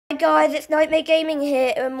guys, it's Nightmare Gaming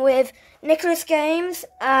here with Nicholas Games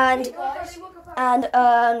and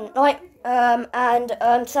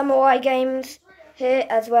Samurai Games here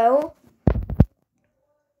as well.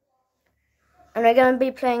 And we're going to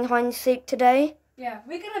be playing hide and seek today. Yeah,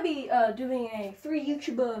 we're going to be doing a 3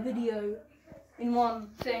 YouTuber video in one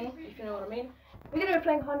thing, if you know what I mean. We're going to be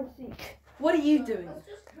playing hide and seek. What are you doing?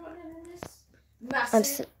 I'm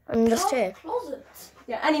just here. Closet.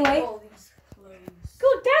 Yeah, anyway.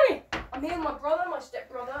 God damn it! I'm here with my brother, my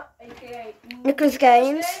stepbrother, aka Nicholas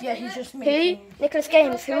Games. Yeah, he's just making... Nicholas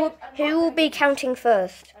Games, who will be counting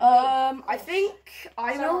first? I think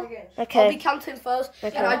I will. Okay. I'll be counting first.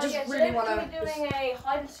 Okay. And I just really want to... We're doing a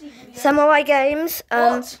hide and seek video. Samurai Games.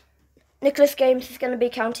 What? Nicholas Games is going to be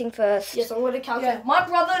counting first. Yes, I'm going to count. Yeah, my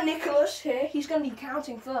brother Nicholas here, he's going to be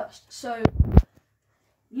counting first. So,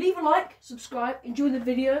 leave a like, subscribe, enjoy the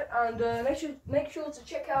video, and make sure to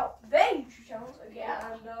check out their YouTube channels. Okay?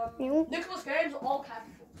 Yeah. And Nicholas Games, all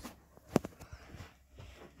capitals.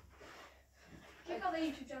 Check out their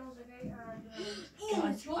YouTube channels, okay? And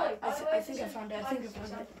enjoy. I think I found it.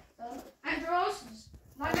 Andros.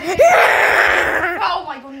 Oh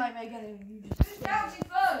my god, Nightmare Gaming. Who's counting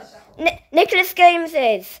first? Nicholas Games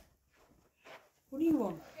is. What do you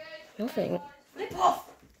want? Nothing. Flip off.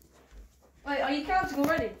 Wait, are you counting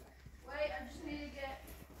already? Wait, I just need to get...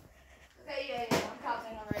 Okay, yeah, I'm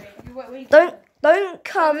counting already. Don't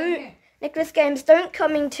come. Nicholas Games, don't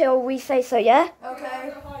come until we say so, yeah?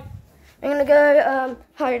 Okay. I'm going to go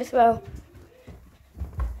hide as well.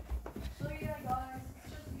 So yeah, guys,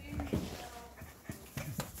 it's just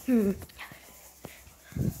me.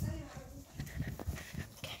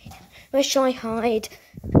 Okay. Where shall I hide?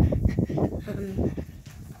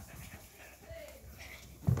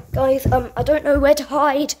 Guys, I don't know where to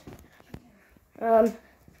hide. Oh,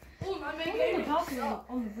 Nightmare Gaming.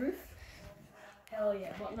 On the roof? Hell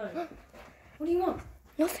yeah, but no. What do you want?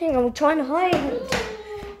 Nothing. I'm trying to hide.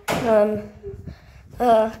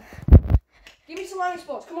 Give me some hiding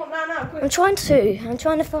spots. Come on, now, quick. I'm trying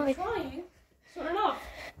to find. Trying? It's not enough.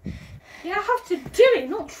 You have to do it,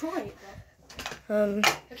 not try it.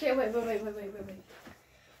 Okay, wait. Oh, yeah.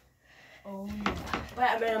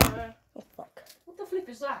 Wait a minute. Oh fuck. What the flip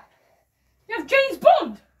is that? You have James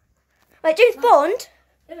Bond! Wait, James Bond?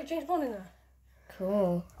 Yeah, look, James Bond in there.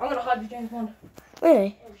 Cool. I'm gonna hide with James Bond.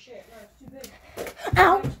 Really? Oh shit, no, it's too big.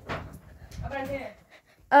 Ow! I'm in here.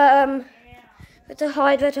 Where to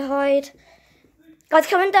hide? Guys,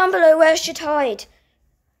 comment down below where I should hide.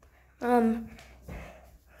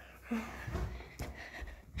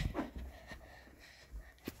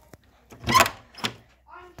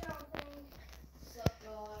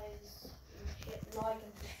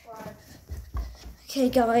 Okay,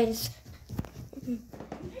 guys.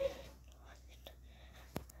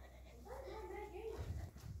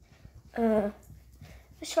 Where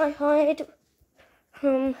should I hide?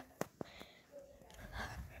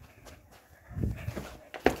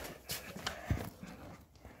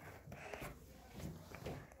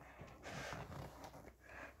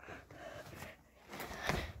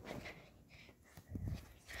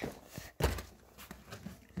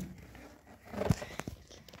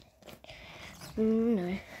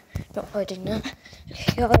 No, not hiding that.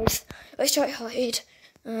 Okay, guys, where should I hide?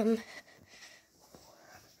 Okay.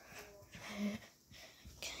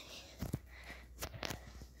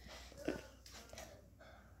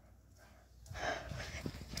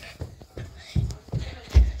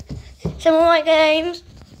 Samurai Games.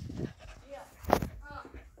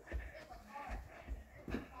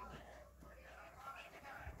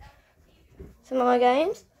 Samurai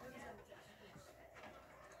Games.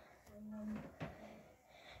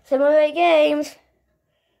 Samurai Games.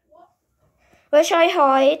 Where should I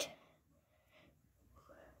hide?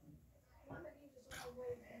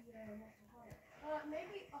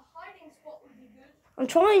 Maybe a hiding spot would be good. I'm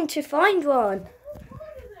trying to find one.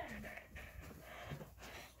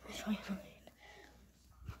 Where should I hide?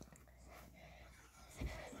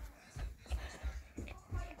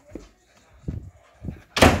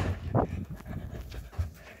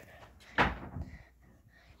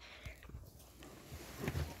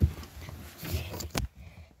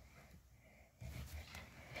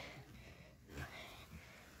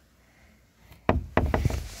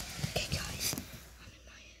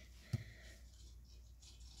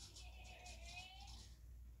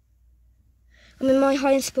 I'm in my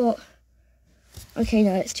hiding spot. Okay,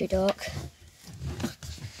 no, it's too dark.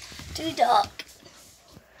 Too dark.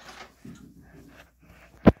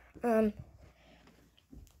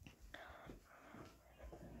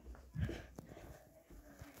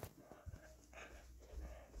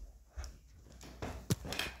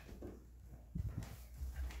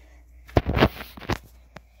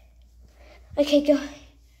 Okay, go.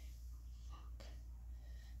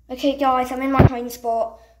 Okay, guys, I'm in my hiding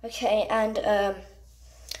spot. Okay, and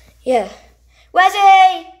yeah.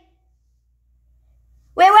 Ready?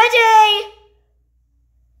 We're ready.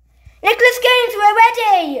 Nicholas Gaines, we're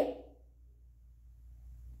ready.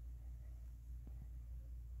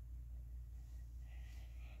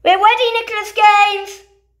 We're ready, Nicholas Gaines.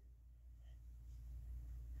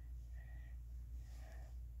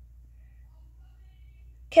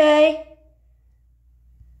 Okay.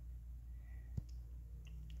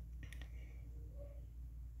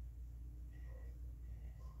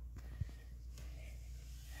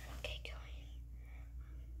 Okay, guys.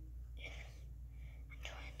 I'm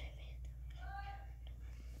trying to be.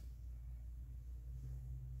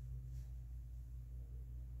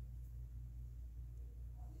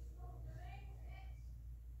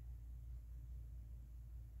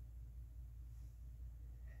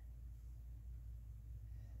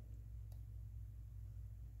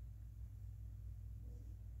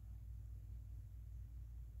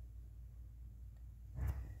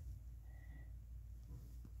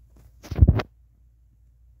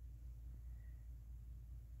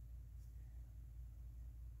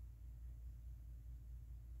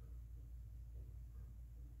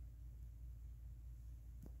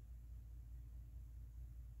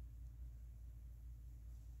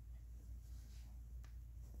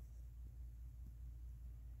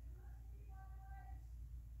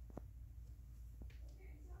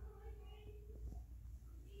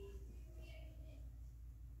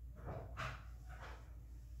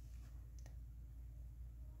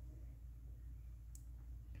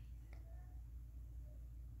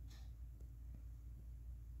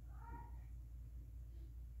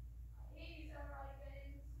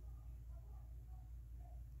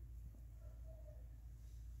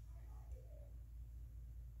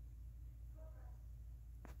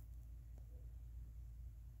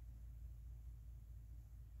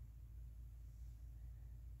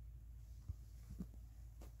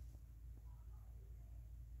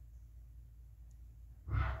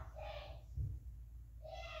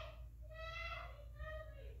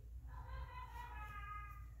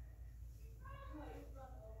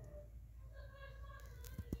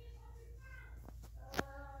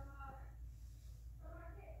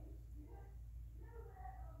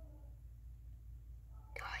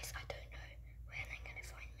 Guys, I don't know where they're gonna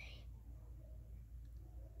find me.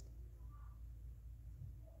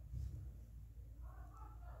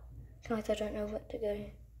 Guys, I don't know where to go.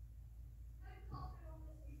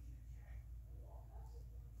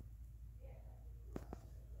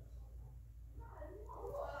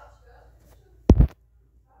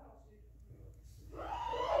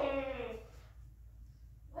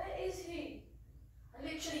 Where is he? I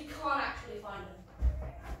literally can't actually find him.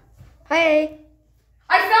 Hey.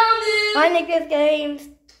 I found him! Hi, Nicholas Games.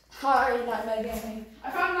 Hi, Nightmare Gaming.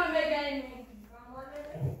 I found Nightmare Gaming.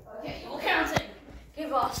 Okay, you're counting.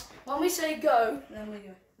 Give us. When we say go, then we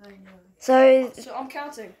go. So I'm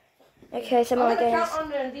counting. okay, so I'm my gonna games. count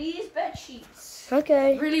under these bed sheets.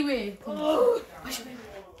 Okay. Really weird. Oh, I should be.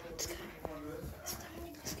 Let's go.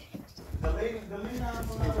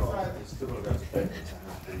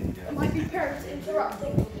 It might be parents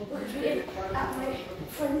interrupting because we're at my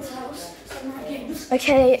friend's house. Summer games.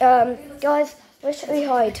 Okay, guys, where should we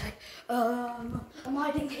hide? I'm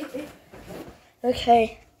hiding here.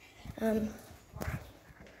 Okay.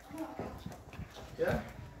 Yeah?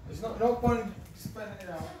 There's no point spending it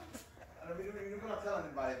out. We're not gonna tell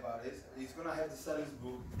anybody about this. He's gonna have to sell his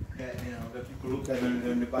book that that people look at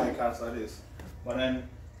when they buy cars like this. But then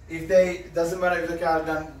if they doesn't matter if the car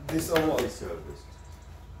done this or what.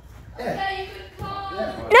 Yeah. Okay, you could call.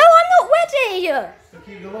 Yeah. No, I'm not ready. To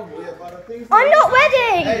keep the logo, yeah, but the thing is I'm not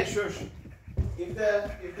ready. Hey, shush. If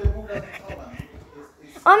the book doesn't tell them,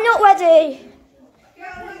 it's I'm not ready.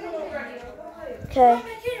 Okay.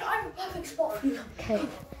 I'm a perfect spot for you. Okay.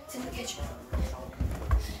 It's in the kitchen.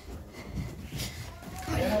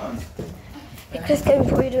 Nicholas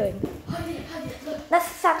Games, what are you doing? Hide it, look. That's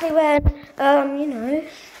exactly when, you know.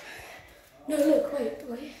 No, look,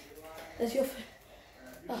 wait. There's your phone.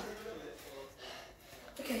 Oh.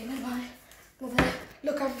 Okay, never mind. Well, there.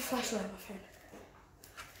 Look, I have a flashlight on my phone.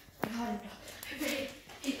 I'm hiding now. Hey,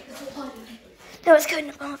 there's all hiding. No, let's go in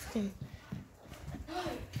the bathroom. No,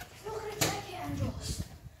 he's not going to check it, Andros.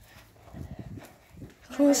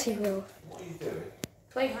 Of course he will.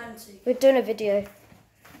 Playing hide and seek. We're doing a video.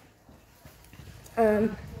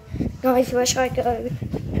 Guys, where should I go?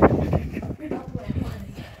 Read out the way I'm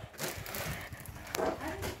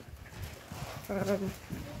hiding.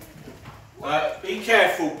 Be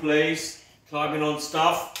careful, please. Climbing on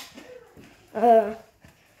stuff.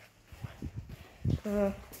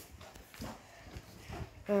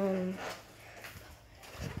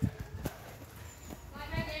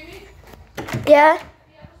 Yeah?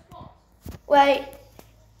 Wait.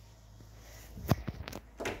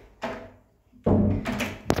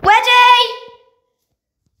 Ready?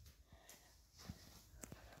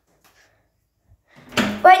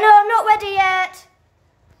 Wait, no, I'm not ready yet.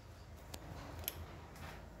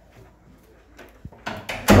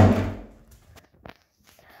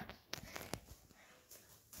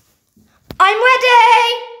 I'm ready.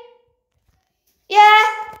 Yeah.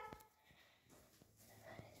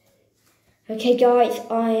 Okay, guys,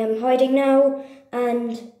 I am hiding now,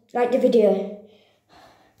 and like the video.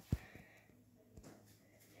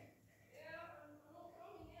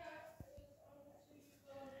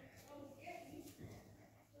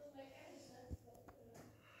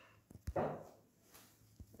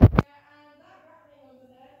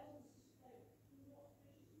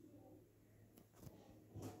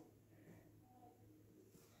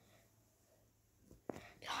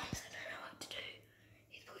 Guys, I don't know what to do.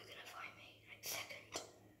 He's probably gonna find me in a second.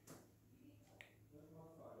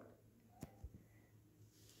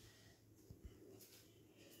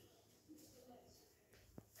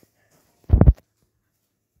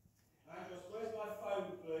 Andros, where's my phone,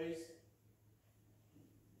 please?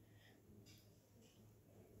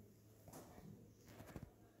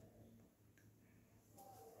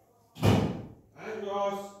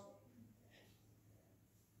 Andros!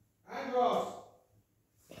 Andros!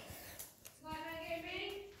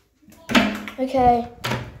 Okay.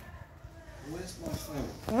 Where's my phone?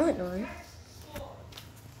 I don't know.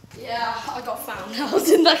 Yeah, I got found. I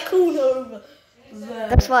was in that corner over there.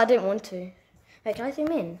 That's why I didn't want to. Wait, can I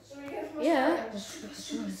zoom in? Yeah.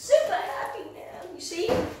 Super happy now. You see?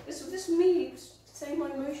 This is me saying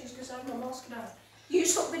my emotions because I have my mask now. You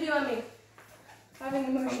stop videoing me. Having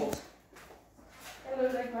emotions. Hello,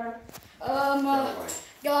 Legman.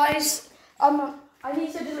 Guys, I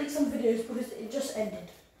need to delete some videos because it just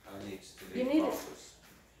ended. I need to You need it.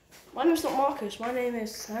 My name's not Marcus. My name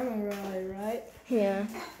is Samurai, right? Yeah.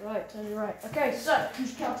 Right, totally right. Okay, so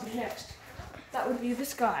who's counting next? That would be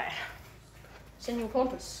this guy. Senor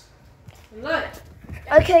Pompous. Hello.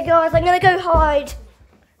 Okay, guys, I'm gonna go hide.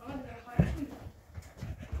 I'm gonna hide too.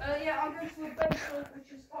 Yeah, I'm going to a basement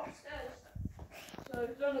which is upstairs. So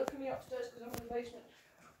don't look for me upstairs because I'm in the basement.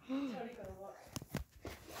 It's totally gonna work.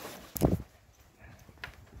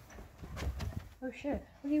 Oh shit,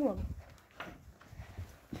 what do you want?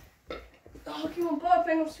 Oh, keep on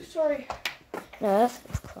burping, I'm so sorry. No, that's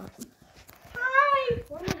fine. Hi!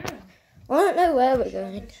 Where am I going? I don't know where we're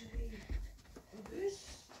going.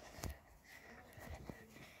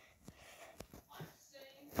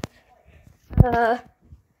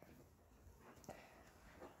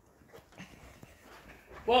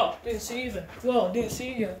 Whoa, didn't see you there. Whoa, didn't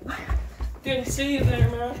see you. Didn't see you there,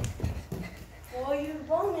 man. Why are you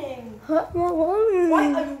running? Why are you running? Why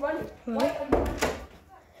are you running? Oh my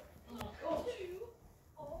gosh.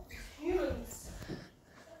 Humans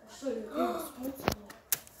are so irresponsible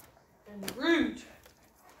and rude.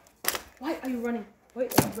 Why are you running? Why are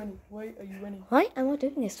you running? Why are you running? Why am I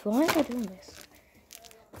doing this? Why am I doing this?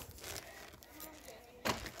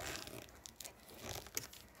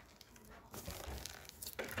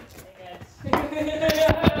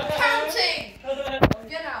 Counting!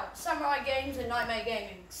 You know, Samurai Games and Nightmare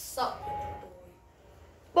Gaming suck,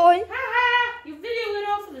 Boy. Haha! You videoed it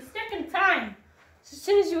off for the second time. So as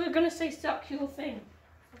soon as you were gonna say suck your thing.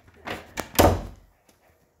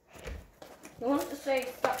 You want to say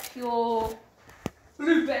suck your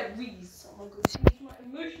blueberries. Oh my god, change my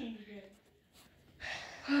emotions again.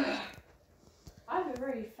 I have a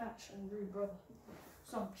very fat and rude brother.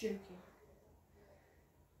 So I'm joking.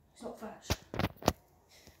 He's not fat.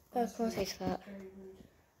 Of course he's fat. Very rude.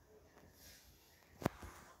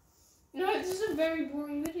 No, this is a very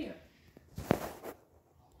boring video.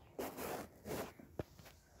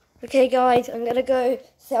 Okay, guys, I'm gonna go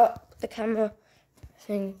set up the camera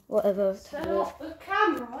thing, whatever. Set up the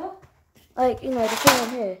camera. Like, you know, the thing on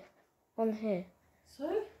here. On here. So?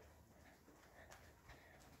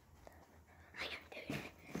 I am doing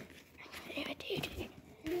it. What are you doing?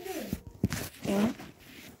 What?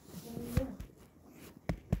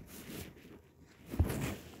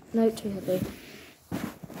 No, too heavy.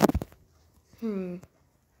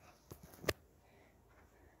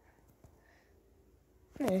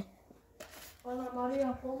 No. Hola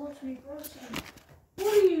Maria, ¿cómo te pasa?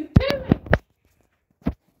 What are you doing?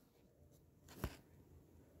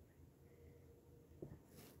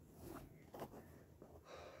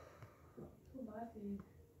 Feel bad for you.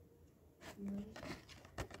 You know?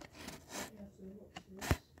 You have to watch this.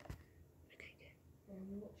 Okay, good.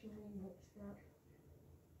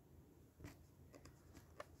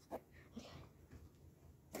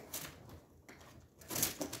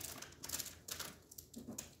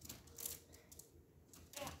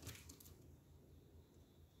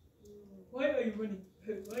 running?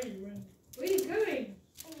 Why are you running? Where are you going?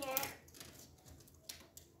 Yeah.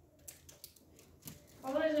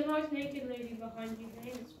 Oh, there's a nice naked lady behind you. Her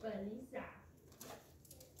name is Felisa.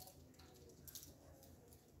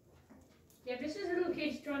 Yeah, this is little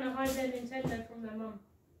kids trying to hide their Nintendo from their mum.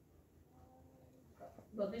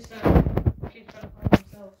 But this kids trying to hide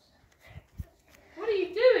themselves. What are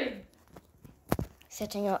you doing?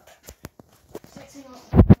 Setting up. Setting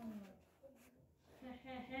up.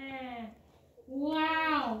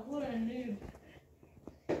 Wow, what a noob.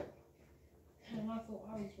 And I thought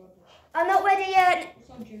I was rubbish. I'm not ready yet. It's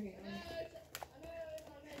on Jimmy.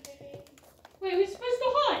 Wait, we're supposed to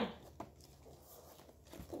hide?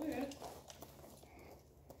 Okay.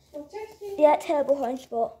 Stop texting. Yeah, terrible hiding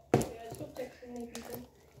spot. Yeah, stop texting me, people.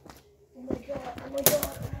 Oh my god, oh my god,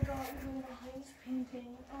 oh my god, oh my god, he's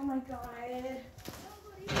painting. Oh my god.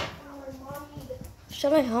 Oh, mommy.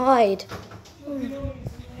 Shall I hide?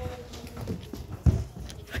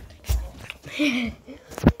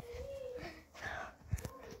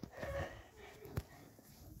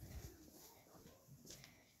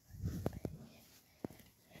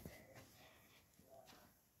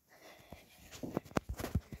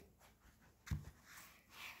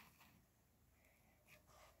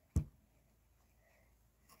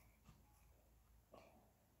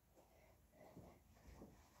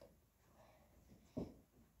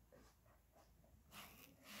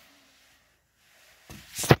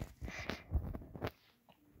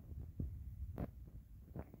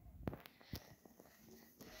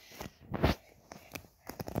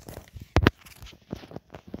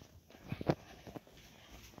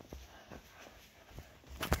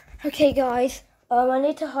 Okay, guys. I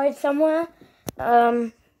need to hide somewhere. Okay,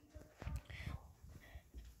 I'm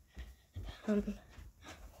coming.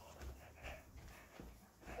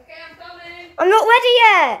 I'm not ready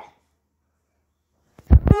yet.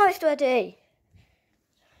 I'm almost ready.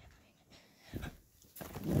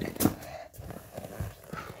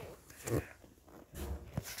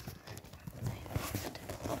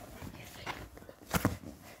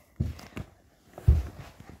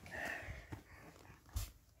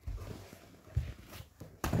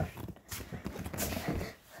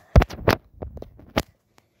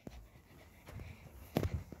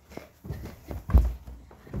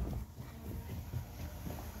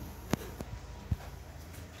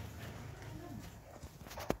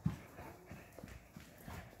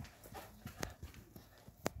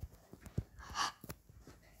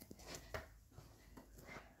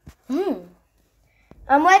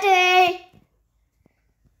 I'm ready.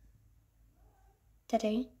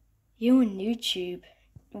 Daddy, you on YouTube.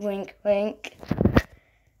 Wink, wink.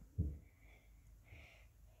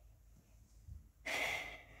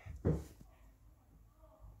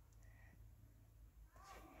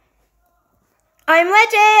 I'm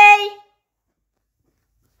ready.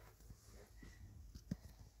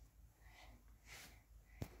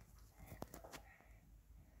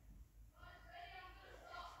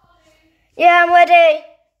 Yeah, I'm ready.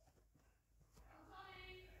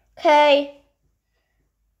 Okay.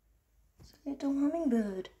 It's a little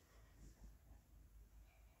hummingbird.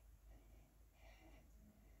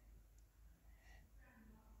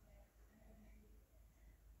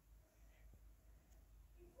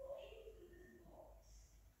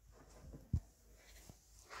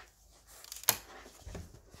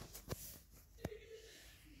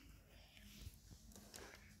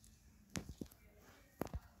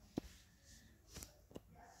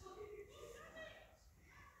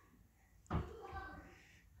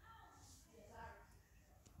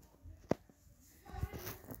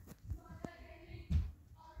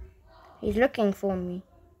 He's looking for me.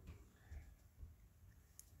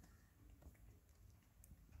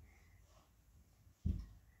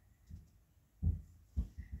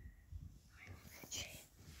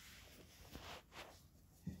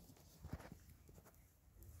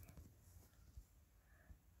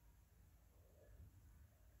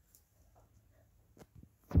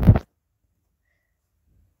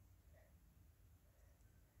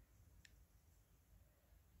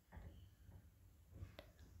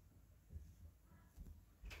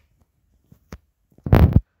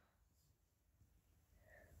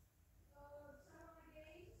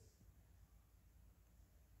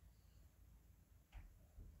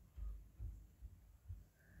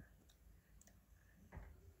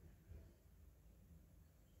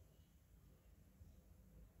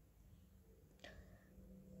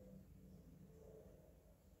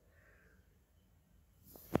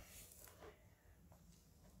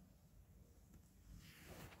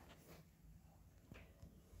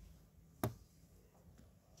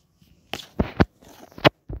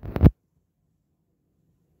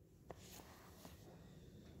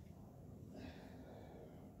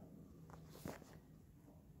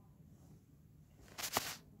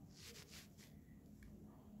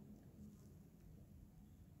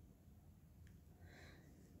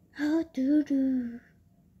 do do.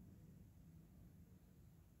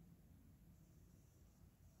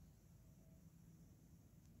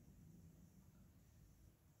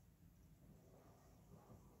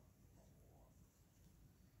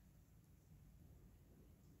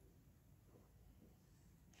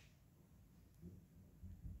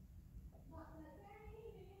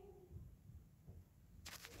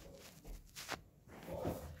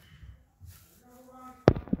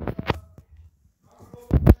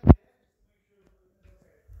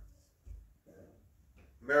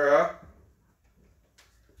 Mirror.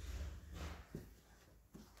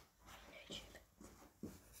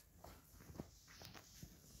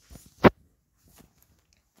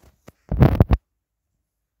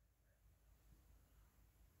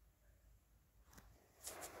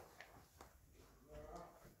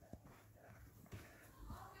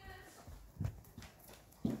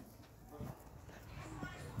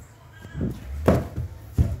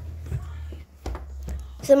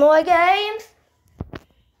 Some more games.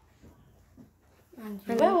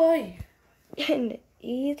 Where were you? In the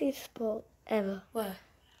easiest spot ever. Where?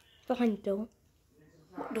 Behind the door.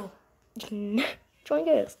 What door? Try and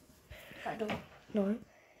guess. That door. No.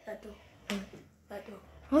 That door. That door.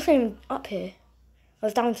 I wasn't even up here. I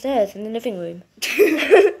was downstairs in the living room.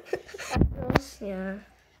 Yeah.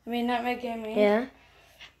 I mean, Nightmare Gaming. Yeah.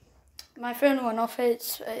 My phone went off.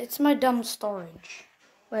 It's my dumb storage.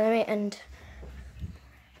 Wait a minute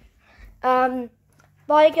and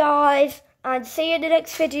bye guys and see you in the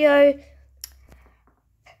next video.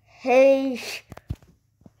 Hey.